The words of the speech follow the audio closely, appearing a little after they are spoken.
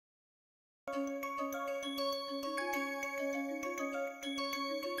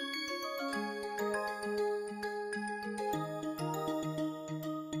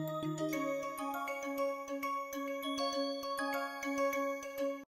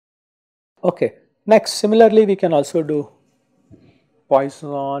Okay, next similarly we can also do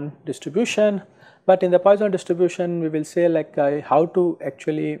Poisson distribution, but in the Poisson distribution we will say like how to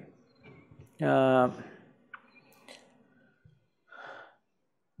actually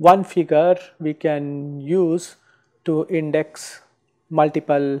one figure we can use to index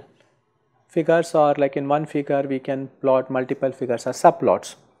multiple figures, or like in one figure we can plot multiple figures as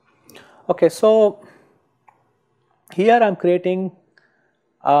subplots. Okay, so here I am creating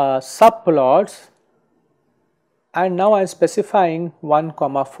subplots, and now I am specifying 1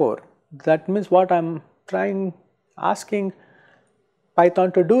 comma 4. That means what I am asking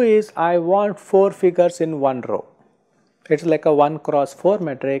Python to do is I want 4 figures in one row. It is like a 1 cross 4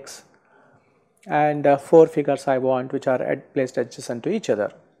 matrix, and 4 figures I want which are placed adjacent to each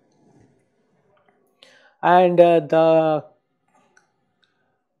other. And the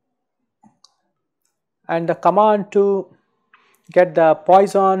command to get the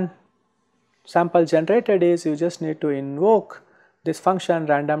Poisson sample generated is you just need to invoke this function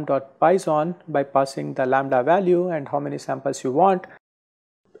random.poisson by passing the lambda value and how many samples you want.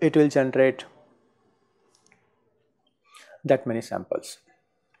 It will generate that many samples.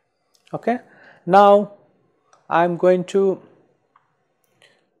 Okay, now I am going to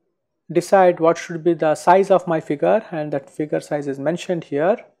decide what should be the size of my figure, and that figure size is mentioned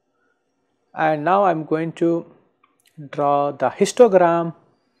here. And now I am going to draw the histogram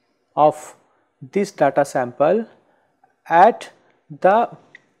of this data sample at the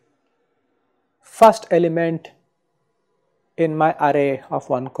first element in my array of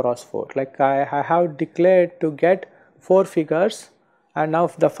 1 cross 4. Like I have declared to get 4 figures, and now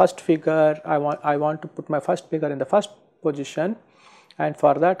the first figure I want to put my first figure in the first position, and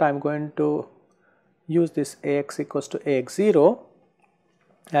for that I am going to use this Ax equals to Ax0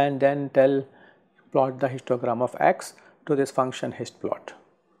 and then plot the histogram of x to this function histplot.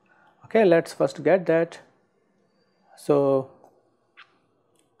 Okay, let us first get that. So,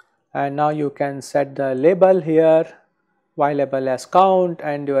 and now you can set the label here, y label as count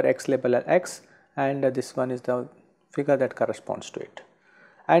and your x label as x, and this one is the figure that corresponds to it.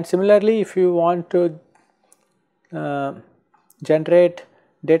 And similarly, if you want to generate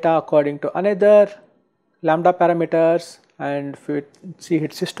data according to another lambda parameters, and if you see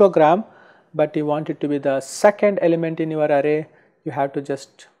its histogram, but you want it to be the second element in your array, you have to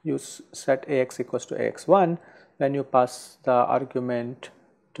just use set Ax equals to Ax1 when you pass the argument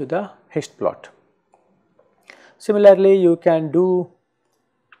to the histplot. Similarly, you can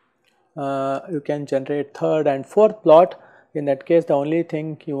generate third and fourth plot. In that case, the only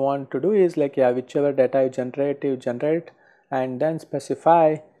thing you want to do is like whichever data you generate and then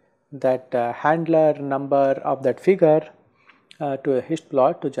specify that handler number of that figure to a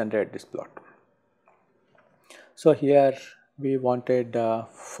histplot to generate this plot. So here we wanted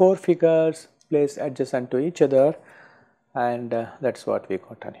 4 figures placed adjacent to each other, and that is what we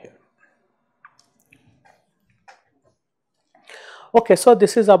got on here. Okay, so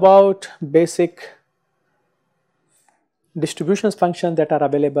this is about basic distributions functions that are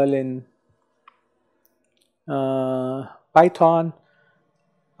available in Python.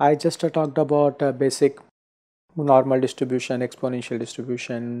 I just talked about basic normal distribution, exponential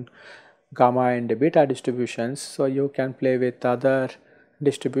distribution, gamma and beta distributions. So you can play with other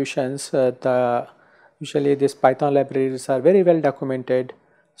distributions. Usually these Python libraries are very well documented,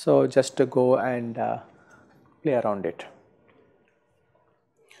 so just to go and play around it.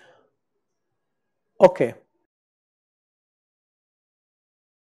 Okay.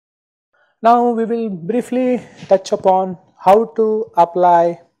 Now we will briefly touch upon how to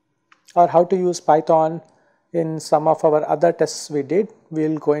apply or how to use Python in some of our other tests we did. We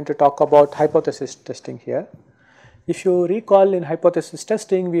will going to talk about hypothesis testing here. If you recall, in hypothesis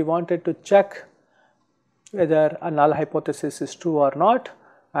testing we wanted to check whether a null hypothesis is true or not,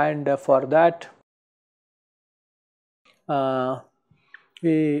 and for that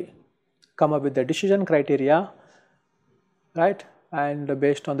we come up with the decision criteria, right, and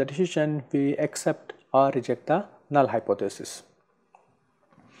based on the decision we accept or reject the null hypothesis.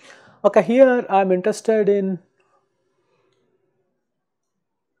 Okay, here I am interested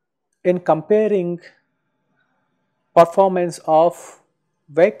in comparing performance of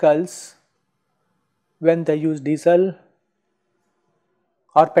vehicles when they use diesel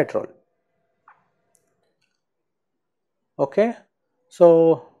or petrol. Okay,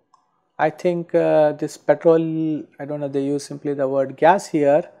 so I think this petrol, I don't know, they use simply the word gas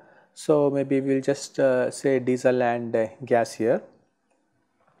here, so maybe we will just say diesel and gas here.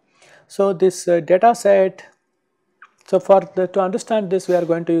 So this data set, so to understand this we are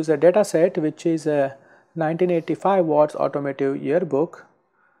going to use a data set which is a 1985 Watts Automotive Yearbook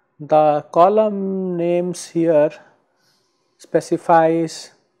the column names here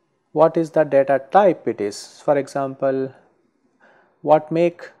specifies what is the data type it is. For example, what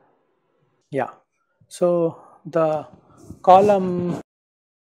make, yeah. So the column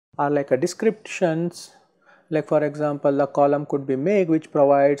are like a descriptions, like for example the column could be make, which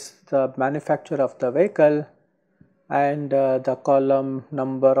provides the manufacturer of the vehicle, and the column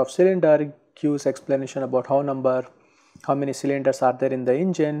number of cylinder gives explanation about how many cylinders are there in the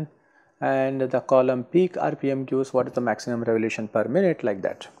engine, and the column peak RPM gives what is the maximum revolution per minute, like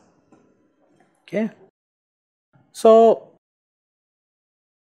that. Okay. So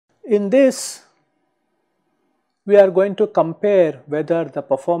in this we are going to compare whether the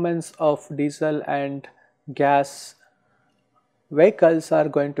performance of diesel and gas vehicles are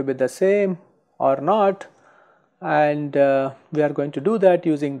going to be the same or not, and we are going to do that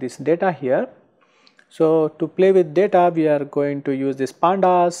using this data here. So to play with data, we are going to use this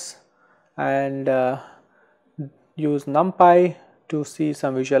pandas and use NumPy to see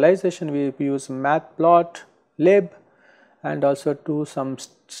some visualization. We use matplotlib, and also to some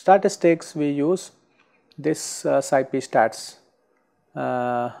statistics we use this scipstats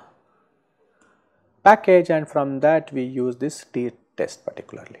package, and from that we use this t-test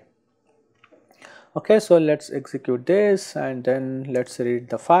particularly. Okay, so let's execute this and then let's read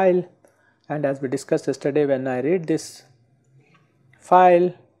the file. And as we discussed yesterday, when I read this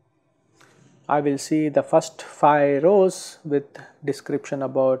file, I will see the first 5 rows with description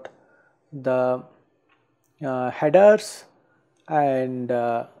about the headers and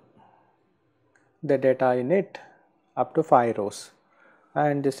the data in it up to 5 rows,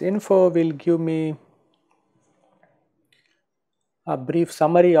 and this info will give me a brief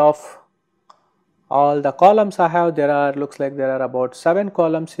summary of all the columns I have. There are, looks like there are about 7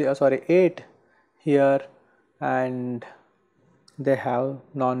 columns here, sorry 8 here, and they have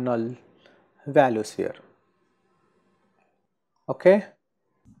non-null values here. Okay,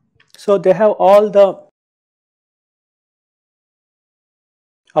 so they have all the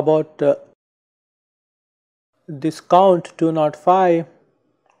about this count 205.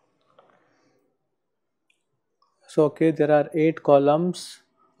 So okay, there are 8 columns.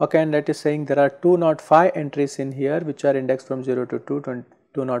 Okay, and that is saying there are 205 entries in here which are indexed from 0 to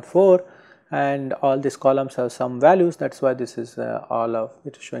 204, and all these columns have some values. That's why this is all of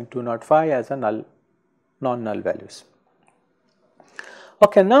it is showing 205 as a null, non-null values.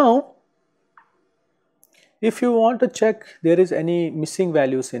 Okay, now if you want to check there is any missing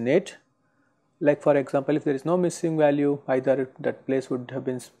values in it, like for example if there is no missing value, either that place would have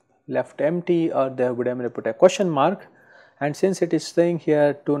been left empty or they would have put a question mark, and since it is saying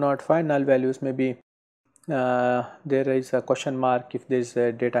here 205 null values, maybe there is a question mark if there is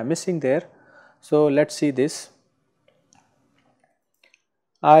data missing there. So let's see this.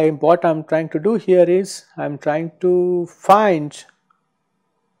 What I'm trying to do here is I'm trying to find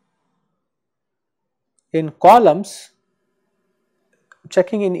in columns,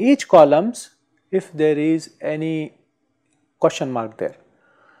 checking in each columns if there is any question mark there.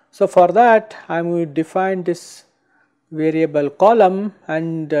 So for that I will define this variable column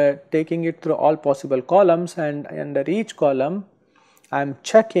and taking it through all possible columns, and under each column I am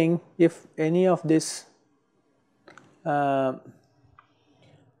checking if any of this value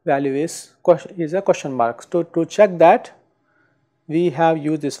is a question mark. So to check that we have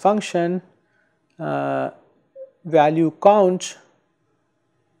used this function value count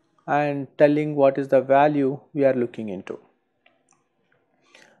and telling what is the value we are looking into.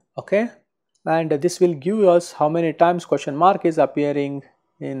 Okay, and this will give us how many times question mark is appearing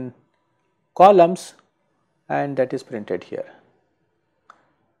in columns, and that is printed here.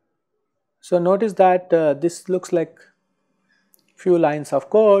 So notice that this looks like few lines of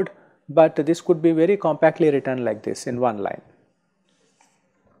code, but this could be very compactly written like this in one line.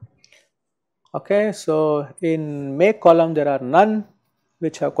 Okay, so in make column there are none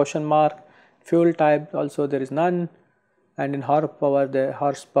which have question mark, fuel type also there is none, and in horsepower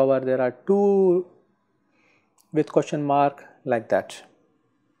there are 2 with question mark, like that.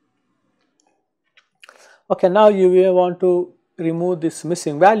 Okay, now you will want to remove these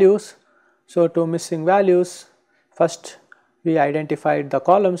missing values. So to missing values, first we identified the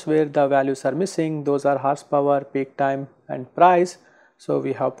columns where the values are missing. Those are horsepower, peak time and price. So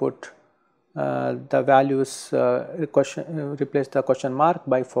we have put the values replace the question mark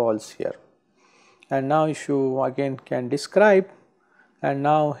by false here. And now if you again can describe, and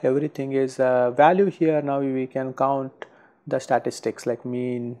now everything is value here. Now we can count the statistics like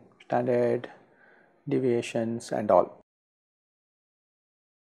mean, standard deviations and all.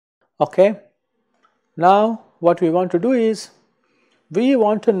 Okay, now what we want to do is we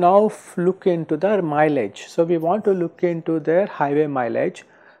want to now look into their mileage. So, we want to look into their highway mileage.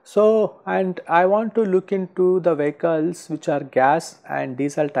 So, and I want to look into the vehicles which are gas and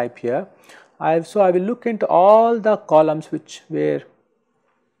diesel type here. So, I will look into all the columns which were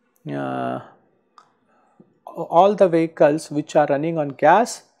all the vehicles which are running on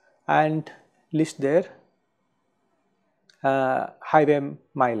gas and list their highway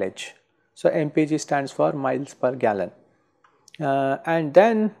mileage. So, MPG stands for miles per gallon. And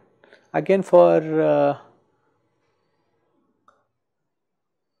then again for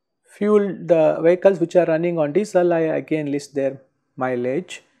fuel, the vehicles which are running on diesel, I again list their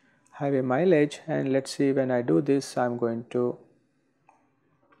mileage, highway mileage, and let us see when I do this I am going to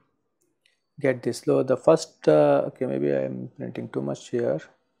get this low. The first okay, maybe I am printing too much here.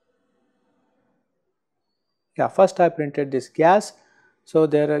 Yeah, first I printed this gas. So,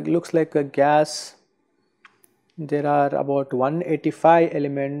 there looks like a gas. There are about 185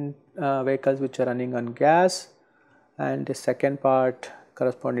 vehicles which are running on gas, and the second part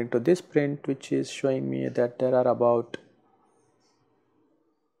corresponding to this print, which is showing me that there are about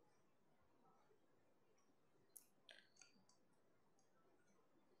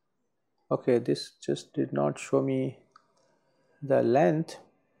okay, this just did not show me the length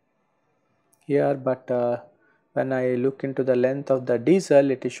here, but when I look into the length of the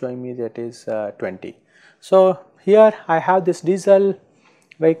diesel, it is showing me that is 20. So, here I have this diesel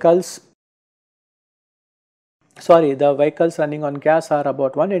vehicles, sorry, the vehicles running on gas are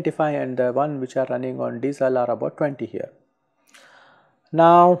about 185 and the one which are running on diesel are about 20 here.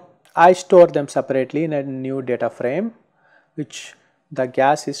 Now, I store them separately in a new data frame, which the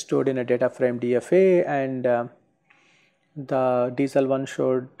gas is stored in a data frame DFA and the diesel one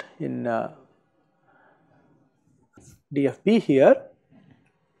stored in DFB here.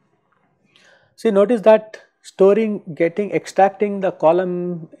 See, notice that extracting the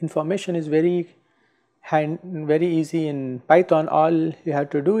column information is very easy in Python. All you have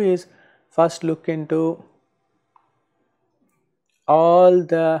to do is first look into all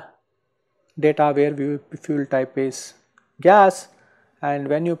the data where fuel type is gas, and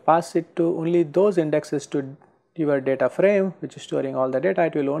when you pass it to only those indexes to your data frame which is storing all the data,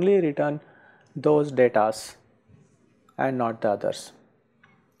 it will only return those datas and not the others.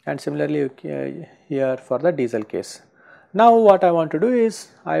 And similarly here for the diesel case. Now what I want to do is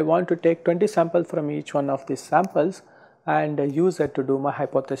I want to take 20 samples from each one of these samples and use it to do my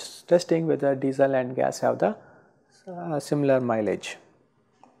hypothesis testing whether diesel and gas have the similar mileage.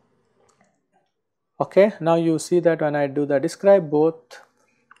 Okay, now you see that when I do the describe both,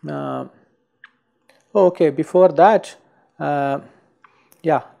 okay, before that,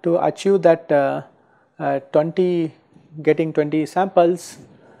 yeah, to achieve that getting 20 samples,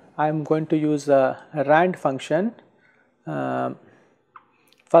 I am going to use a rand function.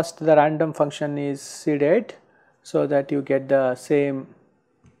 First the random function is seeded so that you get the same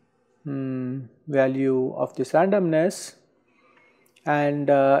value of this randomness, and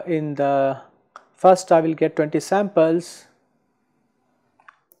in the first I will get 20 samples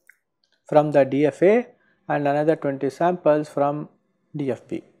from the DFA and another 20 samples from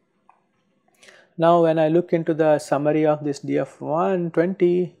DFB. Now when I look into the summary of this DF1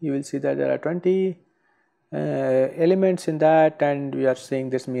 20, you will see that there are 20 elements in that, and we are seeing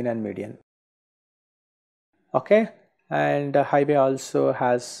this mean and median. Okay, and highway also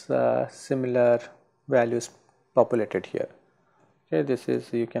has similar values populated here. Okay, this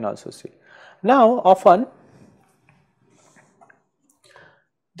is, you can also see. Now often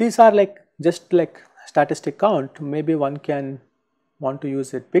these are like just like statistic count, maybe one can want to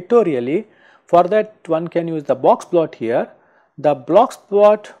use it pictorially. For that one can use the box plot here. The box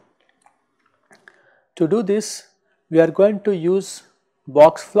plot, to do this we are going to use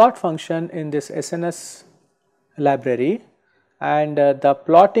box plot function in this SNS library, and the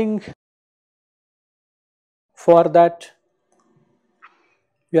plotting for that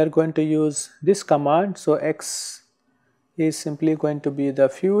we are going to use this command. So X is simply going to be the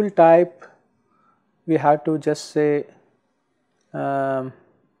fuel type. We have to just say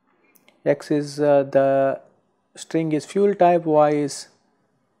X is the string is fuel type, Y is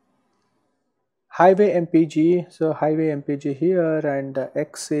highway MPG, so highway MPG here, and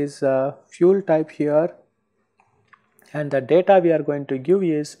X is fuel type here, and the data we are going to give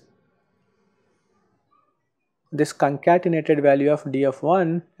is this concatenated value of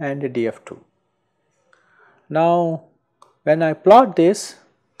DF1 and DF2. Now when I plot this,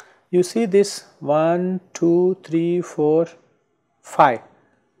 you see this 1, 2, 3, 4, 5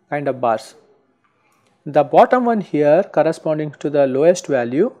 kind of bars. The bottom one here corresponding to the lowest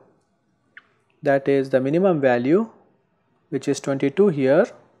value, that is the minimum value, which is 22 here,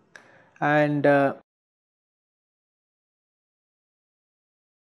 and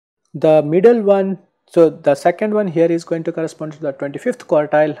the middle one, so the second one here is going to correspond to the 25th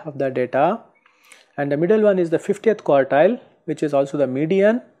quartile of the data, and the middle one is the 50th quartile, which is also the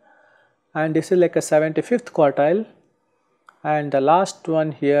median, and this is like a 75th quartile, and the last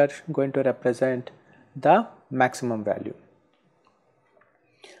one here going to represent the maximum value.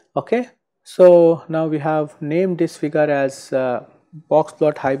 Okay, so now we have named this figure as box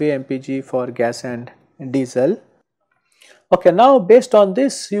plot highway MPG for gas and diesel. Okay, now based on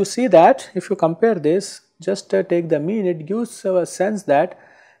this, you see that if you compare this, just take the mean, it gives a sense that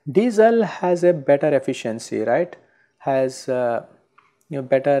diesel has a better efficiency, right, has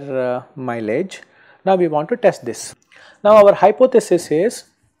better mileage. Now we want to test this. Now our hypothesis is,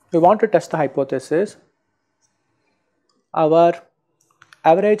 we want to test the hypothesis, our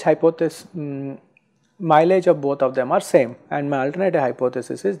average hypothesis mileage of both of them are same, and my alternative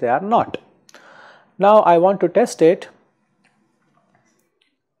hypothesis is they are not. Now I want to test it,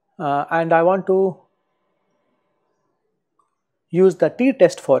 and I want to use the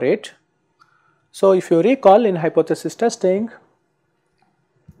t-test for it. So if you recall, in hypothesis testing,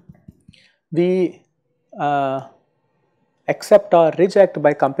 we accept or reject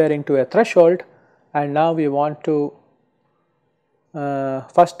by comparing to a threshold, and now we want to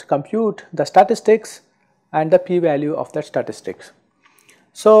first compute the statistics and the p-value of that statistics.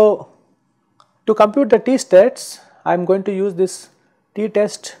 So to compute the t-stats, I am going to use this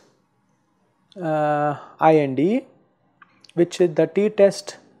t-test IND, which is the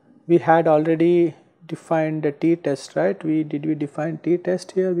t-test we had already defined the t-test, right? Did we define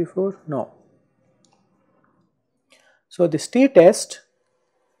t-test here before? No. So this t-test,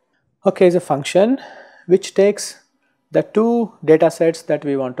 okay, is a function which takes the two data sets that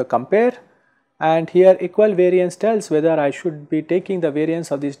we want to compare, and here equal variance tells whether I should be taking the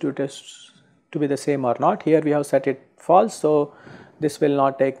variance of these two tests to be the same or not. Here we have set it false, so this will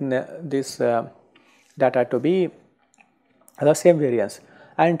not take this data to be the same variance.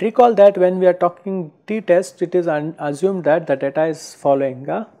 And recall that when we are talking t-test, it is assumed that the data is following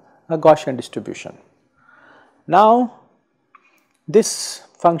a Gaussian distribution. Now this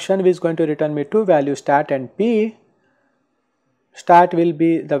function is going to return me two values, stat and p. Stat will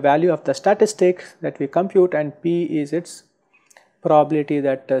be the value of the statistics that we compute, and p is its probability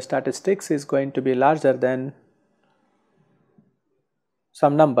that statistics is going to be larger than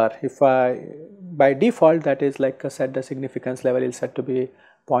some number. If by default, that is like set the significance level is set to be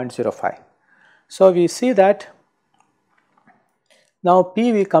 0.05. So we see that now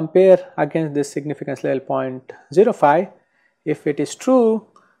p we compare against this significance level 0.05. If it is true,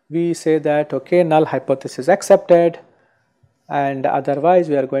 we say that okay, null hypothesis accepted, and otherwise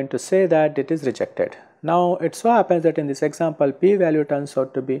we are going to say that it is rejected. Now it so happens that in this example, p value turns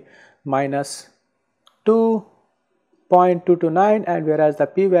out to be minus 2.229, and whereas the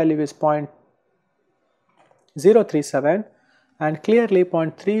p value is 0.037, and clearly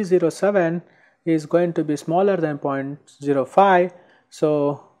 0.307 is going to be smaller than 0.05.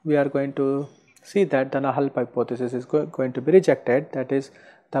 So we are going to see that the null hypothesis is going to be rejected, that is,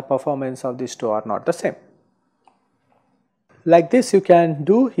 the performance of these two are not the same. Like this you can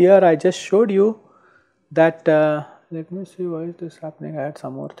do. Here I just showed you that let me see why is this happening. I had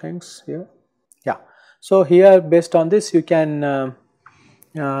some more things here. Yeah, so here based on this you can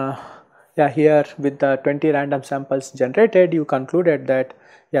here with the 20 random samples generated, you concluded that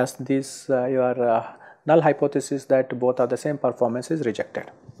yes, this your null hypothesis that both are the same performance is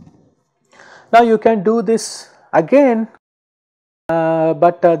rejected. Now you can do this again,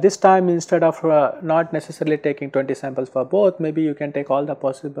 but this time instead of not necessarily taking 20 samples for both, maybe you can take all the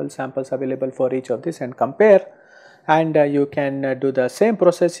possible samples available for each of this and compare, and you can do the same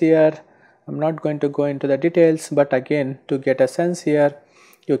process here. I am not going to go into the details, but again to get a sense here,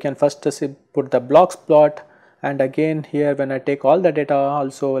 you can first put the blocks plot, and again here when I take all the data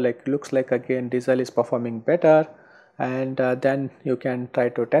also, like looks like again diesel is performing better, and then you can try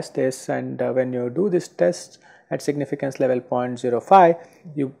to test this, and when you do this test at significance level 0.05,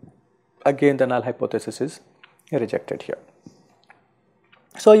 you again the null hypothesis is rejected here.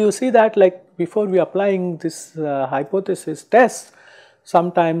 So you see that like before we applying this hypothesis test,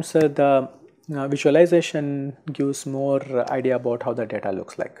 sometimes the visualization gives more idea about how the data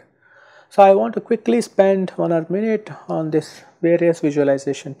looks like. So I want to quickly spend 1 minute on this various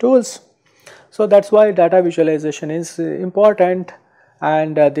visualization tools. So that's why data visualization is important,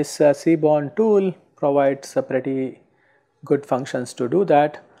 and this Seaborn tool provides pretty good functions to do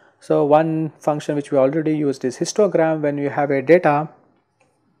that. So one function which we already used is histogram. When you have a data,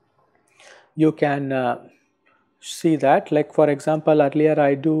 you can see that. Like for example, earlier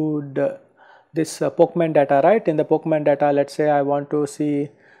I do this Pokemon data, right? In the Pokemon data, let's say I want to see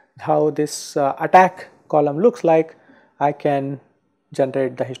how this attack column looks like. I can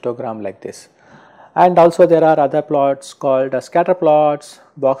generate the histogram like this. And also there are other plots called scatter plots,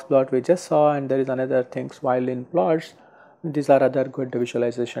 box plot we just saw, and there is another things Violin plots. These are other good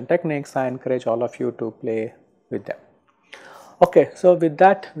visualization techniques. I encourage all of you to play with them. Okay, so with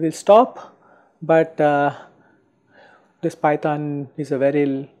that we'll stop, but this Python is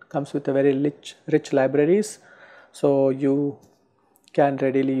comes with a very rich libraries, so you can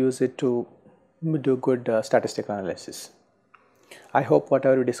readily use it to do good statistical analysis. I hope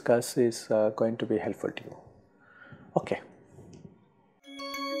whatever we discuss is going to be helpful to you. Okay.